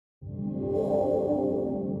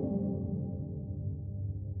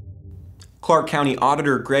Clark County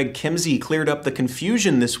Auditor Greg Kimsey cleared up the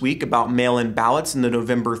confusion this week about mail-in ballots in the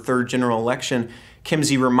November 3rd general election.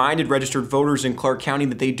 Kimsey reminded registered voters in Clark County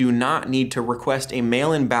that they do not need to request a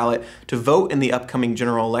mail-in ballot to vote in the upcoming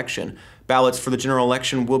general election. Ballots for the general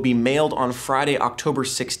election will be mailed on Friday, October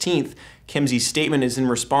 16th. Kimsey's statement is in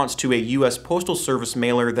response to a U.S. Postal Service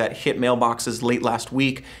mailer that hit mailboxes late last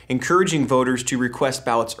week, encouraging voters to request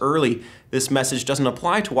ballots early. This message doesn't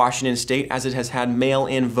apply to Washington State, as it has had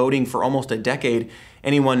mail-in voting for almost a decade.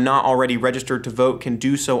 Anyone not already registered to vote can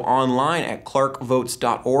do so online at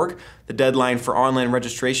clarkvotes.org. The deadline for online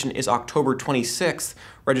registration is October 26th.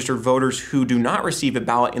 Registered voters who do not receive a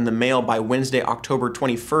ballot in the mail by Wednesday, October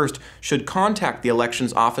 21st, should contact the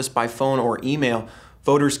elections office by phone or email.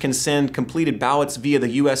 Voters can send completed ballots via the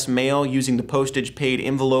U.S. mail using the postage-paid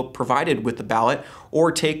envelope provided with the ballot,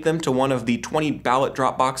 or take them to one of the 20 ballot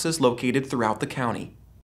drop boxes located throughout the county.